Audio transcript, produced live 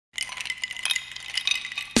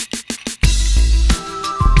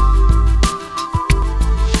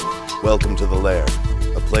Welcome to the Lair,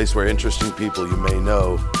 a place where interesting people you may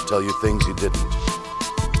know tell you things you didn't.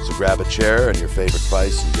 So grab a chair and your favorite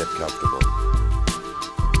vice and get comfortable.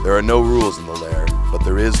 There are no rules in the Lair, but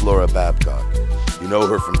there is Laura Babcock. You know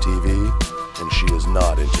her from TV, and she is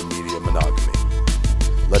not into media monogamy.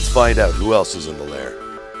 Let's find out who else is in the Lair.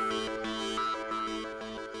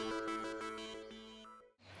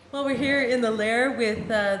 Well, we're here in the Lair with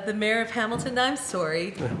the Mayor of Hamilton. I'm sorry,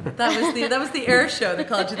 that was the air show that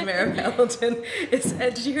called you the Mayor of Hamilton.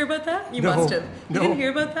 Did you hear about that? You must have. You didn't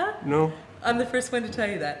hear about that? No. I'm the first one to tell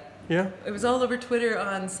you that. Yeah. It was all over Twitter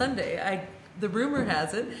on Sunday. The rumor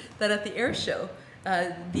has it that at the air show,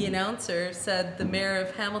 the announcer said the Mayor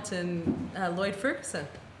of Hamilton, Lloyd Ferguson.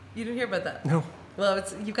 You didn't hear about that? No. Well,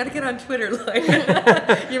 you've got to get on Twitter, Lloyd.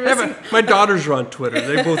 You're missing. My daughters are on Twitter.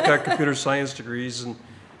 They both got computer science degrees, and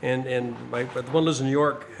the one lives in New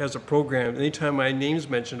York has a program. Anytime my name's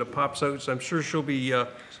mentioned, it pops out. So I'm sure she'll be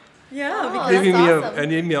leaving me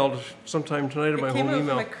an email sometime tonight at my home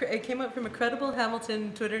email. It came out from a credible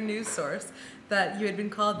Hamilton Twitter news source that you had been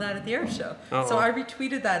called that at the air show. So I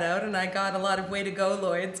retweeted that out, and I got a lot of "way to go,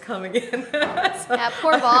 Lloyds" coming in. Yeah,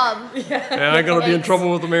 poor Bob. Yeah, I'm gonna be in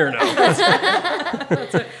trouble with the mayor now.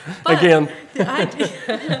 That's right. But again.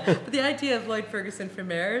 The idea of Lloyd Ferguson for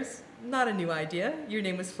mayor is not a new idea. Your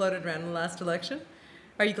name was floated around in the last election.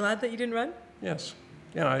 Are you glad that you didn't run? Yes.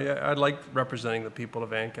 Yeah, I like representing the people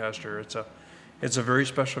of Ancaster. It's a very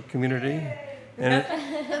special community. And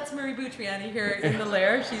that's Marie Boutriani here in the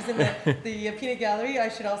Lair. She's in the Peanut Gallery. I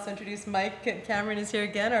should also introduce Mike. Cameron is here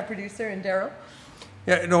again, our producer, and Daryl.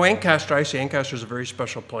 Yeah, no, Ancaster, I say Ancaster is a very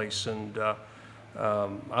special place, and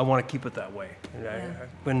I want to keep it that way.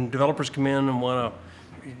 When developers come in and want to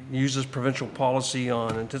use this provincial policy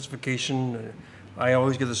on intensification, I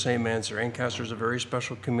always give the same answer. Ancaster is a very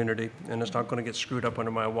special community, and it's not going to get screwed up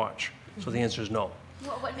under my watch. So the answer is no.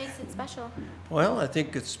 What makes it special? Well, I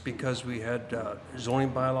think it's because we had zoning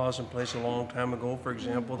bylaws in place a long time ago, for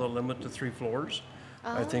example, the limit to 3 floors.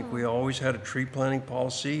 Oh. I think we always had a tree planting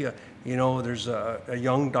policy. There's a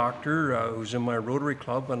young doctor who's in my Rotary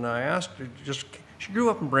Club, and I asked her, she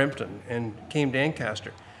grew up in Brampton and came to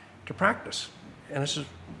Ancaster to practice. And I said,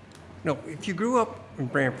 no, if you grew up in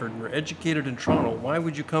Brantford and were educated in Toronto, why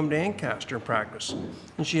would you come to Ancaster and practice?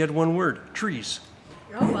 And she had one word: trees.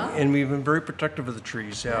 Oh, wow. And we've been very protective of the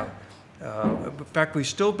trees, yeah. In fact, we've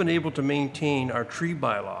still been able to maintain our tree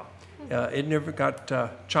bylaw. It never got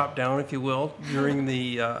chopped down, if you will, during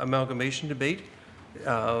the amalgamation debate.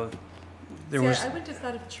 I wouldn't have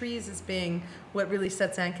thought of trees as being what really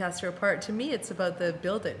sets Ancaster apart. To me, it's about the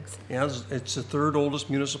buildings. Yeah, it's the 3rd oldest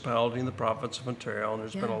municipality in the province of Ontario, and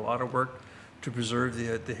there's been a lot of work to preserve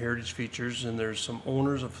the heritage features, and there's some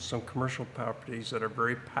owners of some commercial properties that are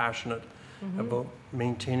very passionate about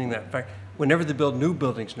maintaining that. In fact, whenever they build new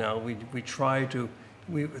buildings now, we try to,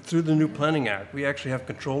 through the new Planning Act, we actually have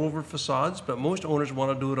control over facades, but most owners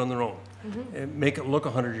want to do it on their own and make it look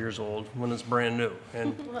 100 years old when it's brand new.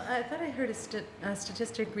 And well, I thought I heard a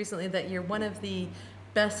statistic recently that you're one of the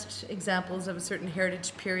best examples of a certain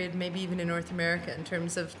heritage period, maybe even in North America, in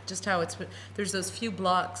terms of just how there's those few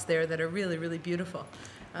blocks there that are really, really beautiful.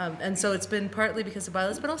 And so it's been partly because of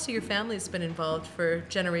bylaws, but also your family's been involved for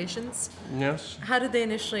generations. Yes. How did they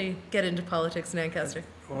initially get into politics in Ancaster?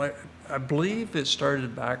 Well, I believe it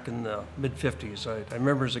started back in the mid-50s. I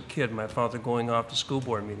remember as a kid my father going off to school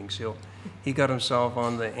board meetings. He got himself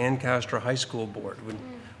on the Ancaster High School board.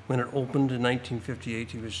 When it opened in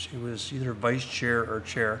 1958, he was either vice chair or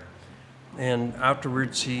chair. And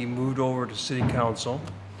afterwards he moved over to city council,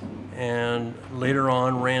 and later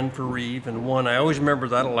on ran for Reeve and won. I always remember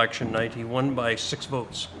that election night. He won by 6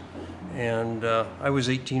 votes, and I was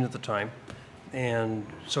 18 at the time. And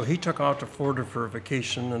so he took off to Florida for a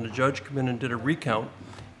vacation, and the judge came in and did a recount,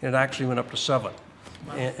 and it actually went up to 7.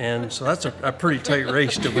 Wow. And so that's a pretty tight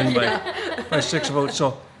race to win by 6 votes.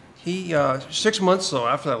 So he 6 months though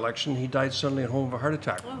after that election, he died suddenly at home of a heart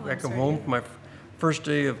attack. I come home my first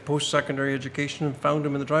day of post-secondary education and found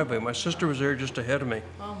him in the driveway. My sister was there just ahead of me.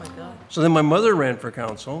 Oh my God. So then my mother ran for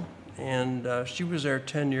council, and she was there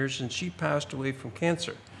 10 years, and she passed away from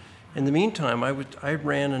cancer. In the meantime, I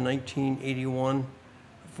ran in 1981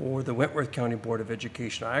 for the Wentworth County Board of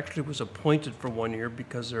Education. I actually was appointed for 1 year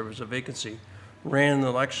because there was a vacancy. Ran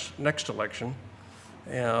the next election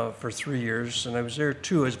for 3 years, and I was there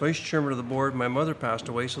too as vice chairman of the board. My mother passed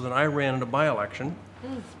away, so then I ran in a by-election,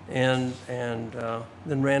 and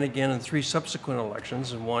then ran again in 3 subsequent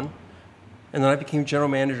elections and won. And then I became general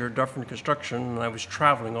manager of Dufferin Construction, and I was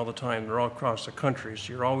traveling all the time. They're all across the country,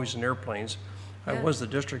 so you're always in airplanes. I was the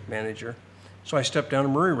district manager, so I stepped down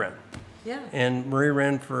and Murray ran. Yeah. And Murray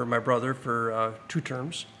ran for my brother for 2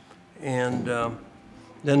 terms, And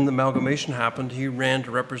then the amalgamation happened. He ran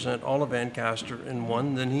to represent all of Ancaster and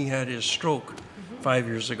won. Then he had his stroke 5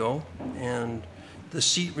 years ago, and the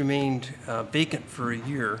seat remained vacant for a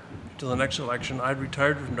year till the next election. I'd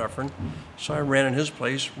retired from Dufferin, so I ran in his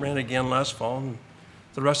place, ran again last fall, and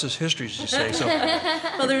the rest is history, as you say. So,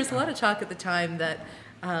 Well, there was a lot of talk at the time that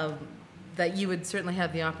that you would certainly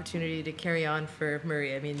have the opportunity to carry on for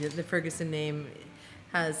Murray. I mean, the Ferguson name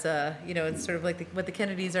has, you know, it's sort of like what the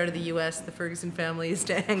Kennedys are to the U.S., the Ferguson family is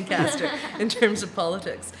to Ancaster in terms of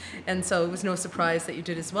politics. And so it was no surprise that you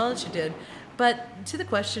did as well as you did. But to the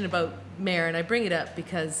question about mayor, and I bring it up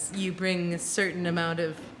because you bring a certain amount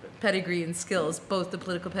of pedigree and skills, both the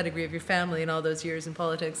political pedigree of your family and all those years in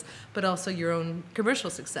politics, but also your own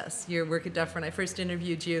commercial success, your work at Dufferin. I first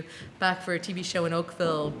interviewed you back for a TV show in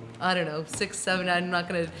Oakville, I don't know, 6, 7, I'm not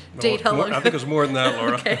going to date how long I think it was more than that,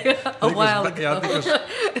 Laura. Okay, a while ago. Yeah, I think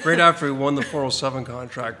it was right after we won the 407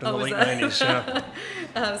 contract in the late 90s.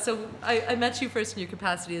 Yeah. So I met you first in your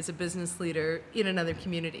capacity as a business leader in another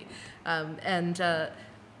community.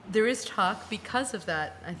 There is talk because of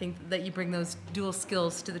that, I think, that you bring those dual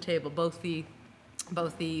skills to the table, both the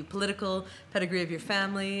political pedigree of your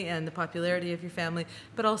family and the popularity of your family,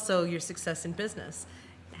 but also your success in business.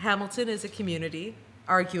 Hamilton is a community,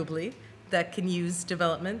 arguably, that can use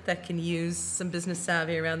development, that can use some business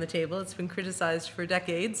savvy around the table. It's been criticized for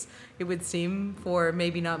decades, it would seem, for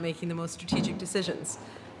maybe not making the most strategic decisions.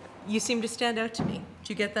 You seem to stand out to me.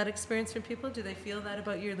 Do you get that experience from people? Do they feel that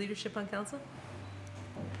about your leadership on council?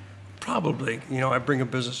 Probably. You know, I bring a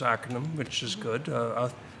business acronym, which is good.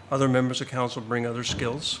 Other members of council bring other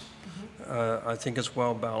skills. I think it's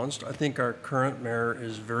well balanced. I think our current mayor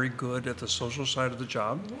is very good at the social side of the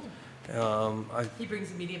job. He brings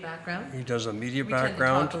a media background. He does a media We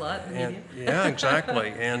background. tend to talk a lot in the media. Yeah,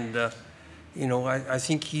 exactly. And, you know, I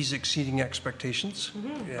think he's exceeding expectations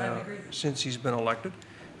I agree. since he's been elected.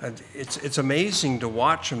 It's amazing to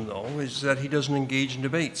watch him, though, is that he doesn't engage in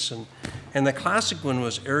debates. And the classic one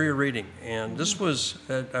was area rating. And this was,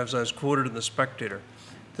 as I was quoted in The Spectator,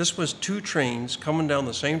 this was 2 trains coming down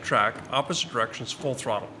the same track, opposite directions, full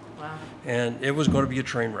throttle. Wow. And it was going to be a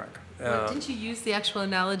train wreck. Well, didn't you use the actual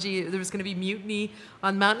analogy, there was going to be mutiny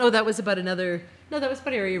on the mountain? Oh, that was about another, no, that was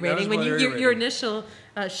about area rating. When your initial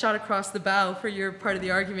shot across the bow for your part of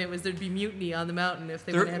the argument was there'd be mutiny on the mountain if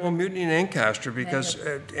they went ahead. Well, mutiny in Ancaster, because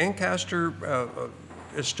Ancaster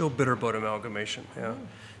is still bitter about amalgamation. Yeah.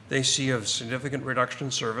 They see a significant reduction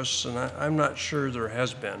in service, and I'm not sure there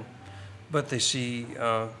has been, but they see,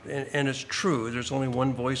 and it's true, there's only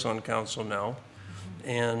one voice on council now,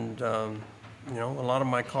 and you know, a lot of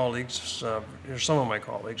my colleagues, or some of my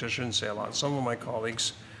colleagues, I shouldn't say a lot, some of my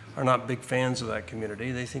colleagues are not big fans of that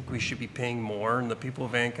community. They think we should be paying more, and the people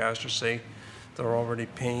of Ancaster say they're already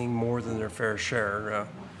paying more than their fair share.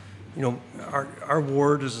 You know, our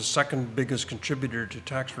ward is the second biggest contributor to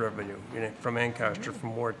tax revenue, you know, from Ancaster,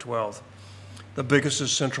 from Ward 12. The biggest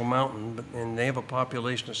is Central Mountain, and they have a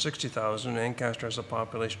population of 60,000, and Ancaster has a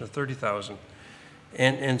population of 30,000.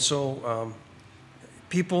 And so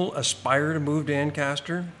people aspire to move to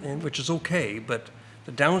Ancaster, which is okay, but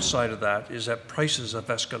the downside of that is that prices have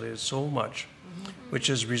escalated so much, which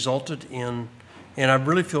has resulted in, and I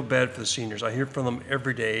really feel bad for the seniors. I hear from them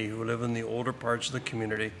every day who live in the older parts of the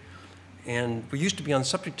community. And we used to be on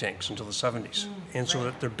septic tanks until the 70s. And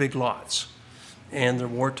so they're big lots. And they're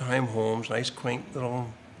wartime homes, nice quaint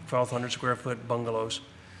little 1,200 square foot bungalows.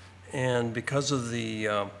 And because of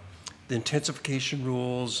the intensification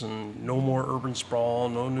rules and no more urban sprawl,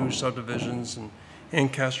 no new subdivisions, and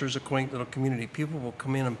Ancaster is a quaint little community, people will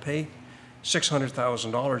come in and pay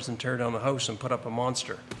 $600,000 and tear down the house and put up a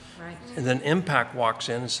monster. Right. And then Impact walks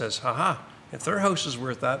in and says, haha, if their house is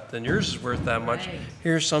worth that, then yours is worth that much. Right.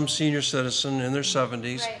 Here's some senior citizen in their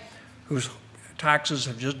 70s whose taxes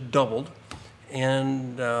have just doubled.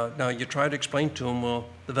 And now you try to explain to them, well,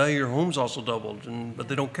 the value of your home's also doubled, but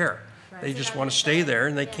they don't care. They just want to stay there,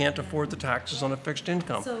 and they can't afford the taxes on a fixed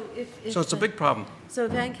income. So it's a big problem. So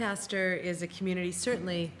if Ancaster is a community,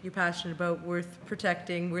 certainly you're passionate about, worth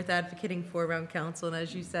protecting, worth advocating for around council, and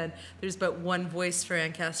as you said, there's but one voice for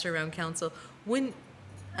Ancaster around council. Wouldn't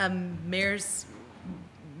mayor's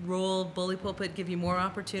role, bully pulpit, give you more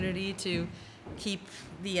opportunity to keep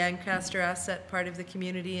the Ancaster asset part of the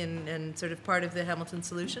community and sort of part of the Hamilton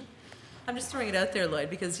solution? I'm just throwing it out there,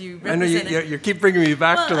 Lloyd, because you represent. I know you keep bringing me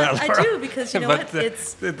back to that, Laura. I do, because you know what?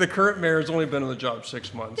 It's the current mayor has only been on the job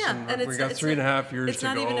 6 months. Yeah, and we got 3.5 years to go. It's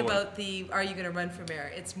not even about are you going to run for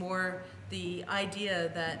mayor? It's more the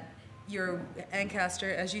idea that your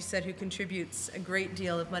Ancaster, as you said, who contributes a great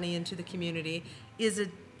deal of money into the community, is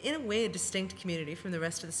in a way, a distinct community from the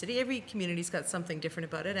rest of the city. Every community's got something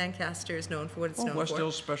different about it. Ancaster is known for what it's known for.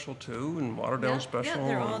 Westdale's special too, and Waterdale's special. Yeah,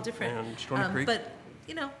 they're all different. And Stony Creek. But,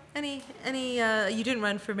 you know, you didn't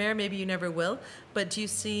run for mayor, maybe you never will, but do you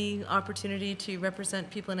see opportunity to represent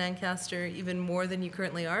people in Ancaster even more than you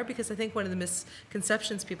currently are? Because I think one of the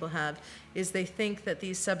misconceptions people have is they think that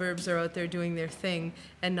these suburbs are out there doing their thing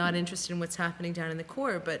and not interested in what's happening down in the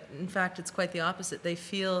core, but in fact it's quite the opposite. They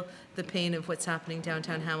feel the pain of what's happening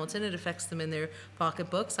downtown Hamilton. It affects them in their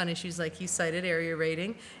pocketbooks on issues like you cited, area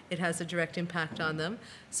rating. It has a direct impact on them.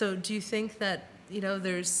 So do you think that, you know,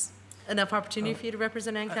 there's enough opportunity for you to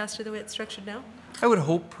represent Ancaster the way it's structured now? I would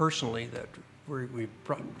hope personally that we've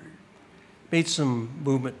made some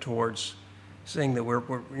movement towards saying that we're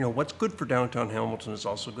you know, what's good for downtown Hamilton is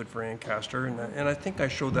also good for Ancaster, and I think I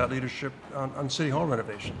showed that leadership on City Hall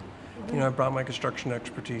renovation. You know, I brought my construction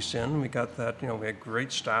expertise in. We got that, you know, we had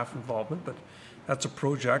great staff involvement, but that's a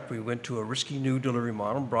project. We went to a risky new delivery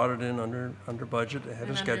model, brought it in under budget, ahead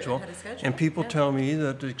of schedule. And people tell me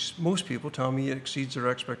that, most people tell me it exceeds their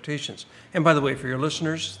expectations. And by the way, for your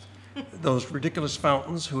listeners, those ridiculous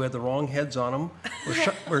fountains who had the wrong heads on them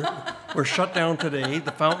were shut down today.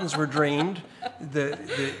 The fountains were drained.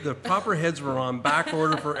 The proper heads were on back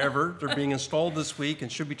order forever. They're being installed this week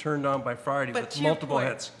and should be turned on by Friday with multiple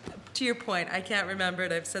heads. To your point, I can't remember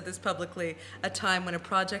it, I've said this publicly, a time when a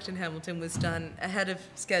project in Hamilton was done ahead of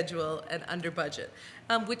schedule and under budget,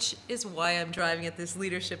 which is why I'm driving at this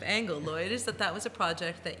leadership angle, Lloyd, is that was a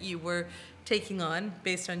project that you were taking on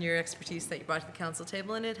based on your expertise that you brought to the council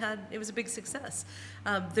table, and it was a big success.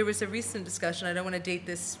 There was a recent discussion, I don't want to date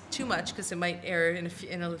this too much because it might air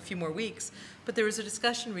in a few more weeks, but there was a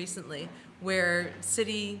discussion recently where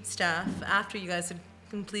city staff, after you guys had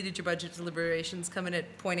completed your budget deliberations, come in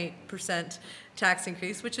at 0.8% tax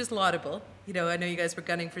increase, which is laudable. You know, I know you guys were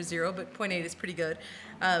gunning for 0, but 0.8 is pretty good.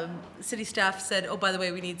 City staff said, oh, by the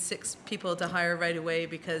way, we need 6 people to hire right away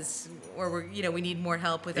because, we need more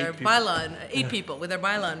help with our bylaw, 8 people with our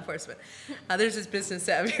bylaw enforcement. There's this business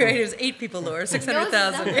savvy, right? It was 8 people lower,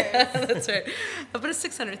 600,000. Yeah, that's right. But a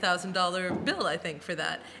 $600,000 bill, I think, for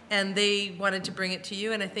that. And they wanted to bring it to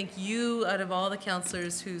you, and I think you, out of all the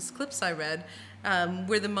councillors whose clips I read,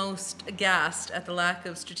 we're the most aghast at the lack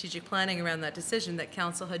of strategic planning around that decision, that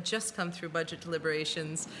council had just come through budget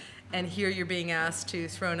deliberations, and here you're being asked to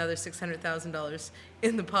throw another $600,000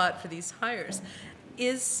 in the pot for these hires.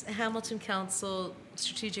 Is Hamilton Council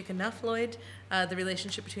strategic enough, Lloyd? The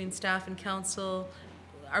relationship between staff and council,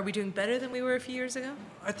 are we doing better than we were a few years ago?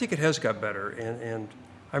 I think it has got better, and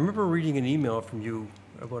I remember reading an email from you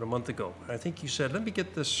about a month ago. I think you said, let me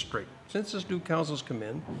get this straight. Since this new council's come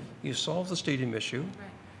in, you solved the stadium issue. Right.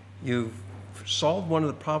 You've solved one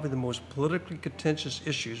of probably the most politically contentious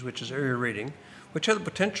issues, which is area rating, which had the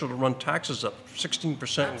potential to run taxes up 16% in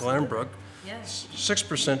Glenbrook, yes.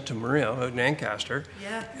 6% to Maria in Ancaster.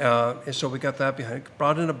 Yeah. And so we got that behind.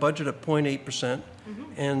 Brought in a budget at 0.8%,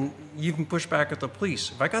 and you can push back at the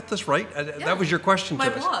police. If I got this right, that was your question to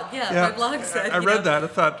us. My blog said. I read that. I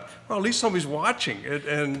thought, well, at least somebody's watching it.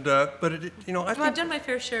 But I've done my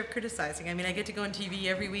fair share of criticizing. I mean, I get to go on TV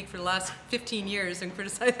every week for the last 15 years and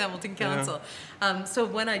criticize Hamilton Council. Yeah. So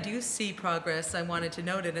when I do see progress, I wanted to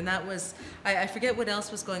note it. And that was, I forget what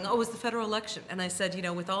else was going on. Oh, it was the federal election. And I said,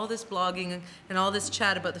 with all this blogging and all this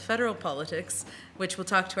chat about the federal politics, which we'll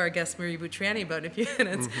talk to our guest Marie Butriani about in a few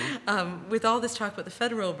minutes, with all this talk about the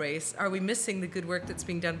federal race, are we missing the good work that's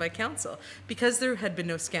being done by council? Because there had been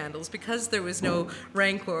no scandals, because there was no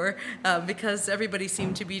rancor, because everybody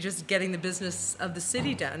seemed to be just getting the business of the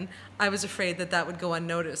city done, I was afraid that would go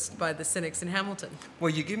unnoticed by the cynics in Hamilton.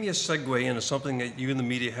 Well, you give me a segue into something that you in the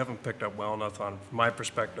media haven't picked up well enough on, from my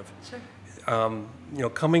perspective. Sure.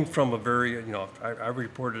 Coming from a very, I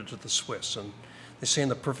reported to the Swiss, and they say in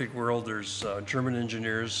the perfect world there's German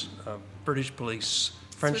engineers, British police,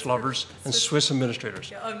 French lovers, and Swiss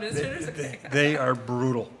administrators. Yeah, administrators? Okay. They are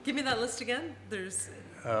brutal. Give me that list again. There's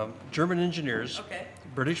German engineers,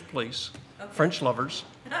 British police, French lovers,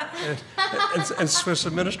 and Swiss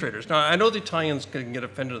administrators. Now, I know the Italians can get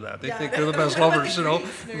offended at that. They think they're the best lovers, But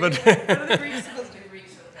But the Greeks are the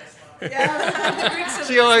best lovers. Yeah, the Greeks are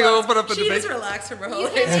see how I open up a debate? She debate? just relax from her whole You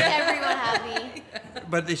can make everyone happy.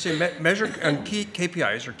 But they say measure and key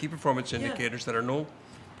KPIs, or key performance indicators, that are no,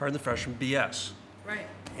 pardon the expression, BS. Right.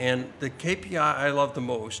 And the KPI I love the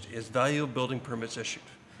most is value of building permits issued.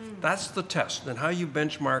 That's the test, and how you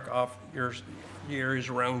benchmark off your areas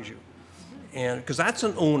around you. And because that's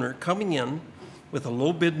an owner coming in with a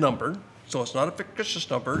low bid number, so it's not a fictitious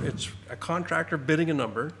number, it's a contractor bidding a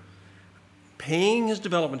number, paying his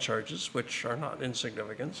development charges, which are not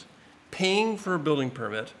insignificant, paying for a building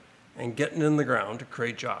permit, and getting in the ground to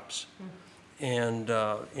create jobs. And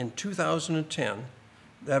in 2010,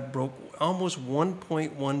 that broke almost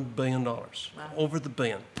 $1.1 billion, over the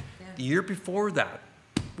billion. Yeah. The year before that,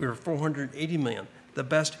 we were 480 million. The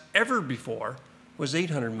best ever before was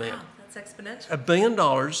 800 million. Wow, that's exponential. $1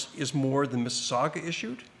 billion is more than Mississauga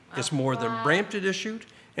issued, it's more than Brampton issued,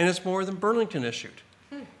 and it's more than Burlington issued.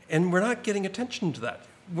 And we're not getting attention to that.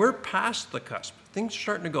 We're past the cusp. Things are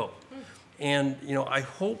starting to go. And, you know, I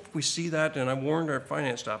hope we see that, and I warned our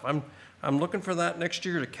finance staff. I'm looking for that next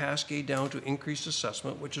year to cascade down to increased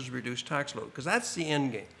assessment, which is reduced tax load, because that's the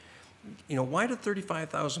end game. You know, why do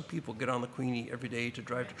 35,000 people get on the Queenie every day to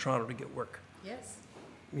drive to Toronto to get work? Yes.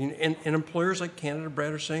 I mean, and employers like Canada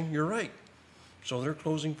Bread are saying, you're right. So they're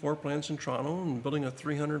closing 4 plants in Toronto and building a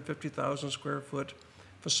 350,000 square foot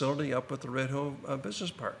facility up at the Red Hill Business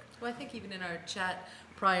Park. Well, I think even in our chat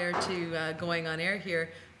prior to going on air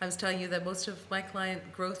here, I was telling you that most of my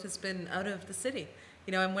client growth has been out of the city.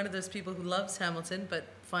 You know, I'm one of those people who loves Hamilton but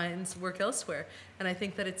finds work elsewhere. And I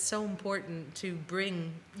think that it's so important to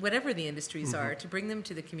bring whatever the industries are, to bring them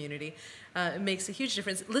to the community. It makes a huge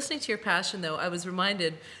difference. Listening to your passion, though, I was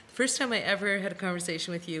reminded, the first time I ever had a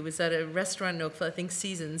conversation with you was at a restaurant in Oakville, I think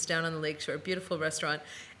Seasons, down on the lakeshore, beautiful restaurant.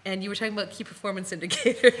 And you were talking about key performance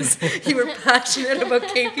indicators. You were passionate about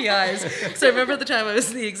KPIs. So I remember at the time I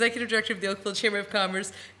was the executive director of the Oakville Chamber of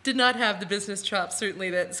Commerce, did not have the business chops, certainly,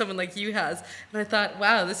 that someone like you has. And I thought,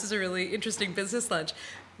 wow, this is a really interesting business lunch.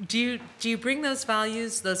 Do you bring those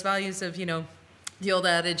values of, you know, the old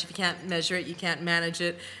adage, if you can't measure it, you can't manage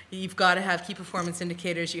it. You've got to have key performance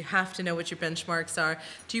indicators. You have to know what your benchmarks are.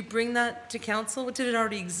 Do you bring that to council? Did it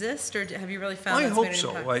already exist, or have you really found that's made an impact?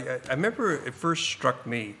 I hope so. I remember it first struck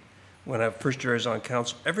me when I first year I was on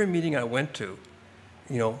council. Every meeting I went to,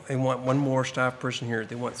 you know, they want one more staff person here.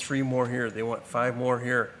 They want 3 more here. They want 5 more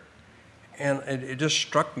here. And it just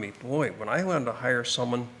struck me, boy, when I wanted to hire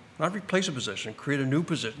someone, not replace a position, create a new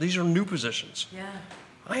position. These are new positions. Yeah.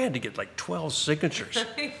 I had to get like 12 signatures.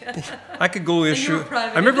 I could go issue. I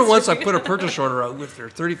remember industry. once I put a purchase order out with their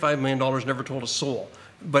 $35 million, never told a soul.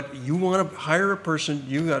 But you want to hire a person,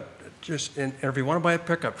 you got just, and if you want to buy a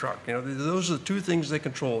pickup truck, you know, those are the 2 things they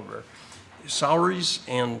control over: salaries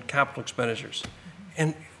and capital expenditures.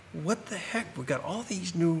 And what the heck? We got all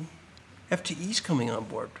these new FTEs coming on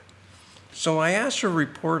board. So I asked for a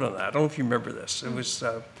report on that. I don't know if you remember this. It was.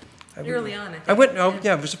 Early on, I think. I went,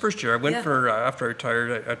 yeah, it was the first year. I went for, after I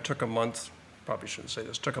retired, I took a month, probably shouldn't say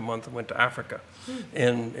this, took a month and went to Africa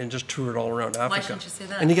and just toured all around Africa. Why shouldn't you say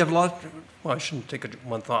that? And you get a lot, well, I shouldn't take a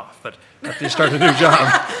month off, but after you start a new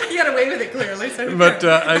job. You got away with it, clearly. So But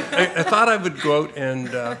I thought I would go out and,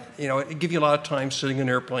 you know, it'd give you a lot of time sitting in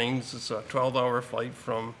airplanes. It's a 12-hour flight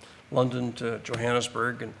from London to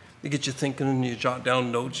Johannesburg, and it gets you thinking and you jot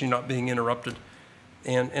down notes, you're not being interrupted.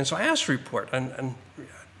 And so I asked for a report, and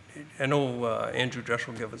I know Andrew Dresch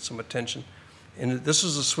will give it some attention. And this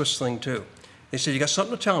is a Swiss thing, too. They said, you got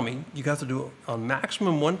something to tell me, you got to do it on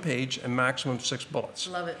maximum 1 page and maximum 6 bullets.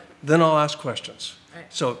 Love it. Then I'll ask questions. Right.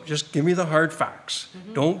 So just give me the hard facts.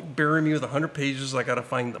 Don't bury me with 100 pages, I got to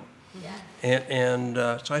find them.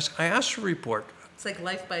 Yeah. So I asked for a report. It's like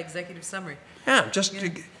life by executive summary. Yeah, just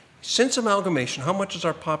since amalgamation, how much has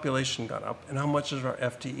our population gone up and how much has our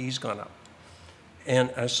FTEs gone up?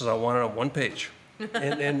 And I said, I want it on 1 page.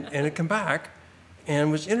 and it came back and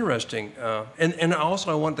it was interesting. And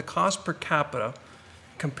also I wanted the cost per capita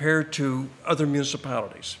compared to other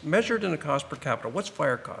municipalities, measured in a cost per capita. What's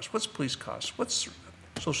fire cost? What's police cost? What's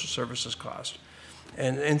social services cost?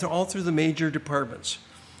 And all through the major departments.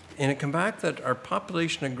 And it came back that our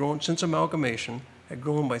population had grown, since amalgamation, had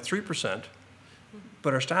grown by 3%,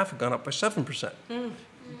 but our staff had gone up by 7%.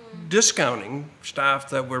 Discounting staff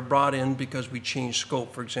that were brought in because we changed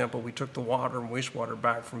scope. For example, we took the water and wastewater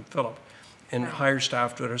back from Phillip and hired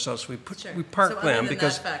staff to it ourselves. So we parked So them other than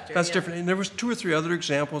because that factor, that's different. And there was 2 or 3 other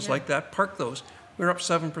examples like that. Parked those. We were up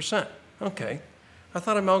 7%. Okay. I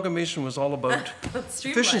thought amalgamation was all about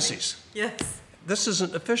Streamlining. efficiencies. Yes. This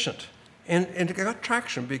isn't efficient. And it got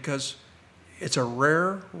traction because it's a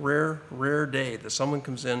rare day that someone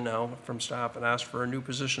comes in now from staff and asks for a new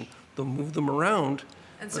position. They'll move them around.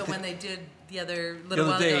 And so when they did the other The little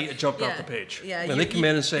other while day, ago, it jumped off the page. Yeah. When they come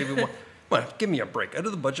in and say, well, give me a break. Out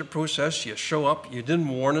of the budget process, you show up, you didn't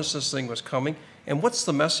warn us this thing was coming. And what's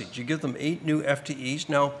the message? You give them 8 new FTEs.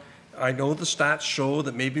 Now, I know the stats show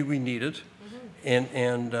that maybe we need it.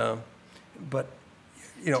 But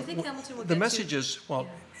you know, Do you think Hamilton will the get message to- is, well,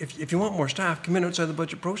 Yeah. if you want more staff, come in outside the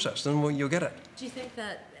budget process, then you'll get it. Do you think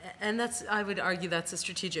that, and that's, I would argue that's a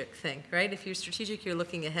strategic thing, right? If you're strategic, you're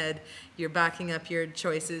looking ahead, you're backing up your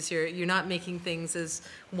choices, you're not making things as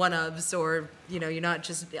one-ofs, or, you know, you're not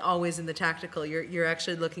just always in the tactical, you're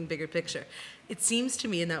actually looking bigger picture. It seems to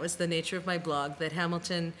me, and that was the nature of my blog, that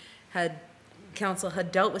Hamilton Council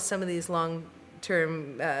had dealt with some of these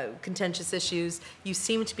long-term contentious issues. You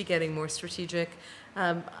seem to be getting more strategic.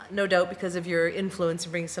 No doubt because of your influence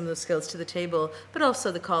and bringing some of those skills to the table, but also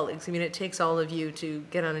the colleagues. I mean, it takes all of you to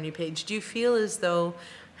get on a new page. Do you feel as though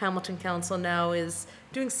Hamilton Council now is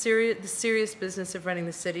doing the serious business of running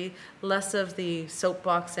the city, less of the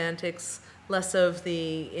soapbox antics, less of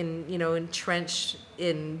the entrenched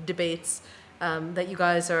in debates that you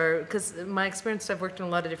guys are? Because my experience, I've worked in a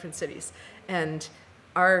lot of different cities, and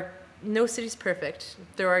no city's perfect.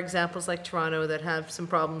 There are examples like Toronto that have some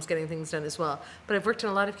problems getting things done as well. But I've worked in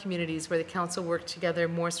a lot of communities where the council worked together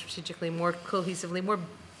more strategically, more cohesively, more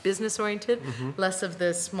business-oriented, less of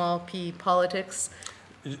the small p politics.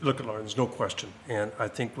 Look, Lauren, there's no question. And I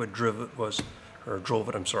think what drove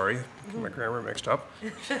it, I'm sorry, get my grammar mixed up.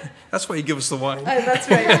 That's why you give us the wine. That's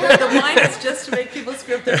right. The wine is just to make people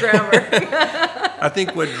screw up their grammar. I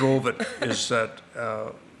think what drove it is that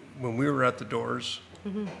when we were at the doors,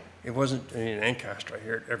 it wasn't in Ancaster, I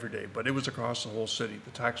hear it every day, but it was across the whole city.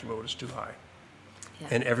 The tax road is too high. Yeah.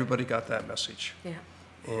 And everybody got that message. Yeah.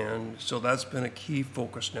 And so that's been a key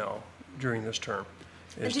focus now during this term.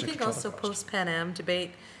 And do you think also post-Pan Am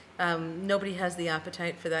debate, nobody has the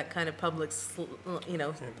appetite for that kind of public,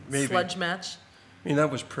 maybe. sludge match? I mean,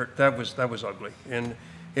 that was ugly. And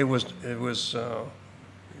it was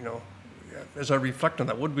as I reflect on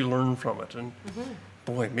that, what did we learn from it? And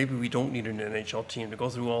boy, maybe we don't need an NHL team to go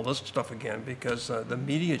through all this stuff again, because the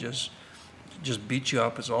media just beats you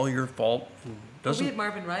up. It's all your fault. We had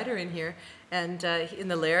Marvin Ryder in here, and in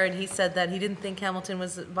the Lair, and he said that he didn't think Hamilton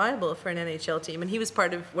was viable for an NHL team, and he was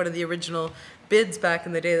part of one of the original bids back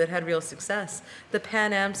in the day that had real success. The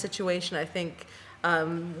Pan Am situation, I think,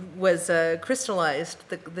 was crystallized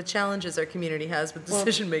the challenges our community has with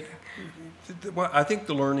decision making. Well, I think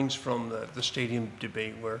the learnings from the stadium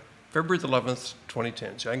debate were February 11th,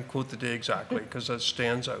 2010. So I can quote the day exactly because that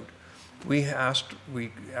stands out. We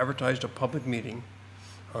advertised a public meeting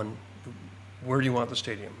on where do you want the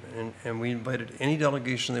stadium, and we invited any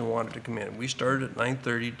delegation they wanted to come in. We started at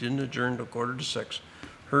 9:30, didn't adjourn till 5:45.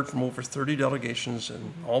 Heard from over 30 delegations,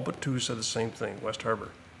 and all but 2 said the same thing: West Harbour.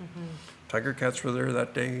 Tiger Cats were there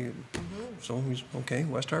that day, so he's okay.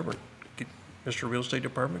 West Harbour, get Mr. Real Estate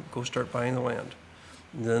Department, go start buying the land.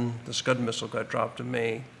 And then the Scud missile got dropped in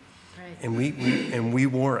May, Right. and we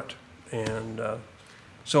wore it. And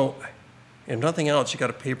so, if nothing else, you got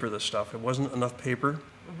to paper this stuff. It wasn't enough paper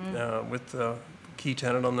with the key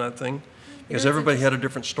tenant on that thing, because everybody had a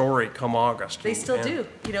different story come August. They still do.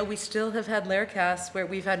 You know, we still have had Laircasts where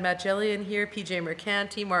we've had Matt Jelly in here, PJ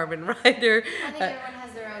Mercanti, Marvin Ryder. I think everyone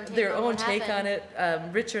has their own take on what happened. On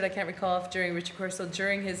it. Richard, I can't recall if during Richard Corso,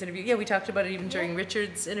 during his interview, yeah, we talked about it even during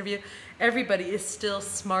Richard's interview. Everybody is still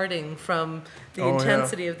smarting from the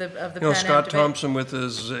intensity of the Pan Am Scott debate. Thompson with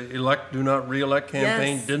his elect, do not re-elect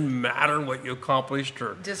campaign, Yes. didn't matter what you accomplished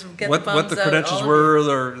or Just get what the the bums out, credentials all of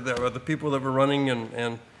were, or the people that were running,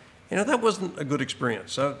 and that wasn't a good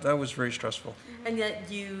experience. That was very stressful. And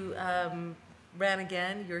yet you ran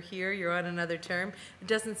again, you're here, you're on another term. It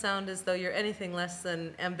doesn't sound as though you're anything less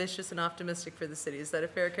than ambitious and optimistic for the city. Is that a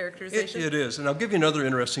fair characterization? It is, and I'll give you another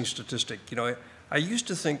interesting statistic. You know, I used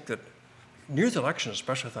to think that near the election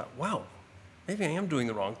especially, I thought, wow, maybe I am doing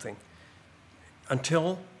the wrong thing.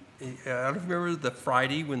 Until, I don't remember the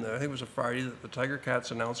Friday, I think it was a Friday, that the Tiger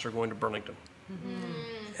Cats announced they're going to Burlington.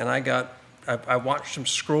 And I watched them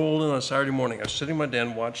scroll in on a Saturday morning. I was sitting in my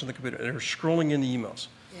den watching the computer, and they were scrolling in the emails.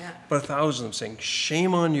 Yeah. But 1,000 of them saying,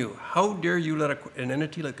 shame on you. How dare you let an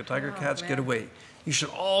entity like the Tiger Cats get man. away? You should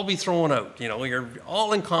all be thrown out. You know, you're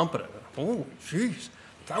all incompetent. Oh, jeez,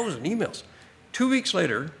 1,000 emails. 2 weeks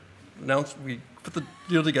later, we put the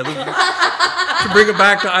deal together to bring it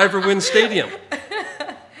back to Iverwin Stadium.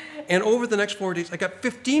 And over the next 4 days, I got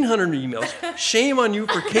 1,500 emails. Shame on you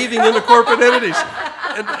for caving into corporate entities.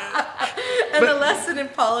 And the lesson in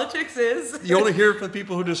politics is? You only hear from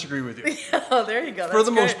people who disagree with you. Oh, there you go. For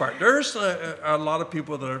the most part. There's a lot of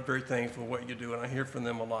people that are very thankful for what you do, and I hear from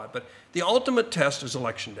them a lot. But the ultimate test is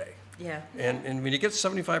election day. Yeah. And when you get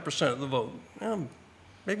 75% of the vote,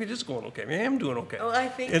 maybe it is going okay. Maybe I am doing okay. Oh, I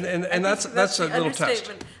think, And that's a little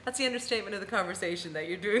test. That's the understatement of the conversation, that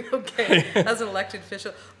you're doing okay as an elected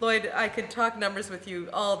official. Lloyd, I could talk numbers with you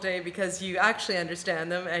all day because you actually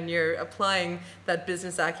understand them and you're applying that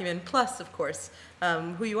business acumen, plus, of course,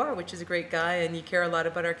 who you are, which is a great guy, and you care a lot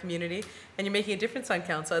about our community, and you're making a difference on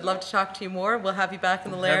council. I'd love to talk to you more. We'll have you back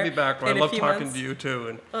in the Lair. Have you back. I in a love few talking months. to you too.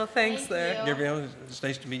 And Well, thanks, Lair. it's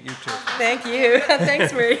nice to meet you too. Thank you.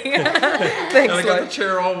 Thanks, Marie. Thanks, And I got the Lloyd.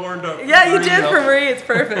 chair all warmed up. Yeah, you Marie, did for help. Marie. It's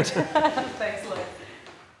perfect. Thanks, Lloyd.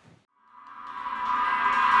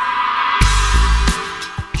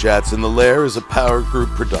 Chats in the Lair is a Power Group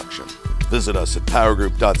production. Visit us at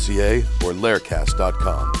powergroup.ca or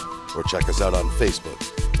laircast.com, or check us out on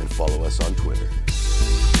Facebook and follow us on Twitter.